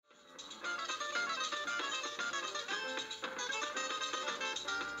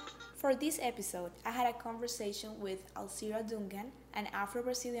For this episode, I had a conversation with Alzira Duncan, an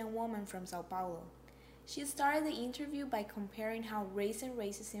Afro-Brazilian woman from Sao Paulo. She started the interview by comparing how race and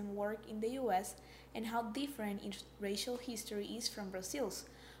racism work in the US and how different racial history is from Brazil's,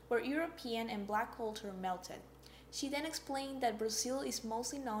 where European and black culture melted. She then explained that Brazil is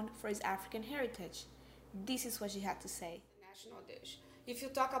mostly known for its African heritage. This is what she had to say. National dish. If you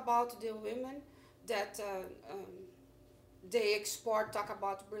talk about the women that they export, talk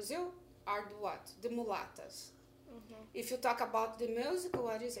about Brazil, are the what? The mulatas. Mm-hmm. If you talk about the music,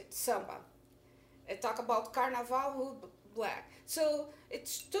 what is it? Samba. Talk about carnaval, who black. So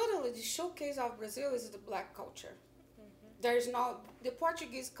it's totally the showcase of Brazil is the black culture. Mm-hmm. There's no, the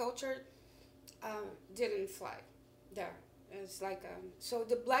Portuguese culture didn't fly there. It's like, so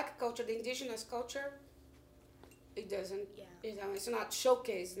the black culture, the indigenous culture, it doesn't, it's not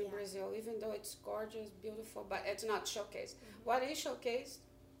showcased in Brazil, even though it's gorgeous, beautiful, but it's not showcased. Mm-hmm. What is showcased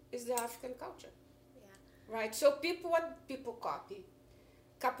is the African culture. Yeah. Right? So what people copy?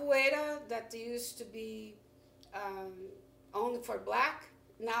 Capoeira, that used to be only for black,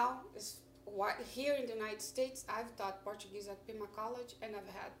 now is here in the United States. I've taught Portuguese at Pima College, and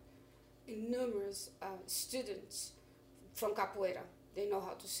I've had numerous students from Capoeira. They know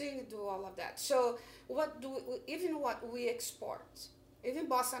how to sing, do all of that. So even what we export, even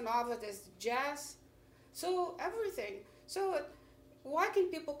bossa nova, there's jazz, so everything. So why can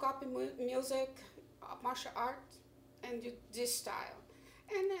people copy music, martial art, and this style?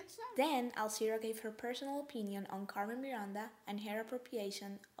 And then Alzira gave her personal opinion on Carmen Miranda and her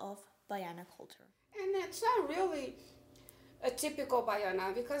appropriation of Baiana culture. And it's not really a typical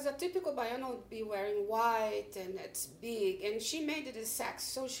Baiana, because a typical Baiana would be wearing white and it's big, and she made it a sex,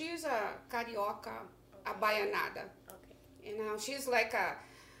 so she's a carioca, a Baianada. Okay. You know, she's like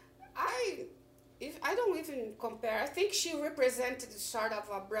I don't even compare. I think she represented sort of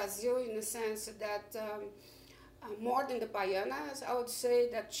a Brazil in the sense that more than the Baianas, I would say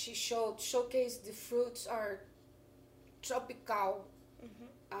that she showcased the fruits are tropical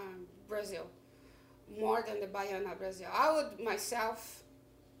Brazil, more than the Baiana Brazil. I would myself,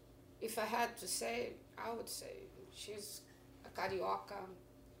 if I had to say, I would say she's a carioca,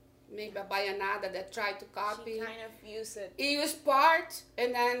 maybe a Baianada that tried to copy. She kind of used it. It used part,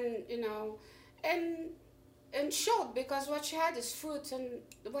 and then, you know, and showed, because what she had is fruits, and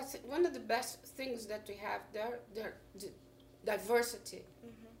one of the best things that we have there, the diversity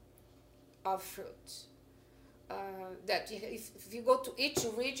of fruits. That if you go to each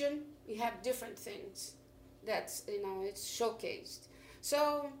region, you have different things. That's, you know, it's showcased.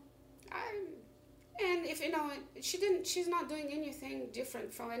 So and if, you know, she's not doing anything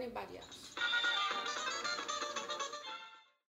different from anybody else.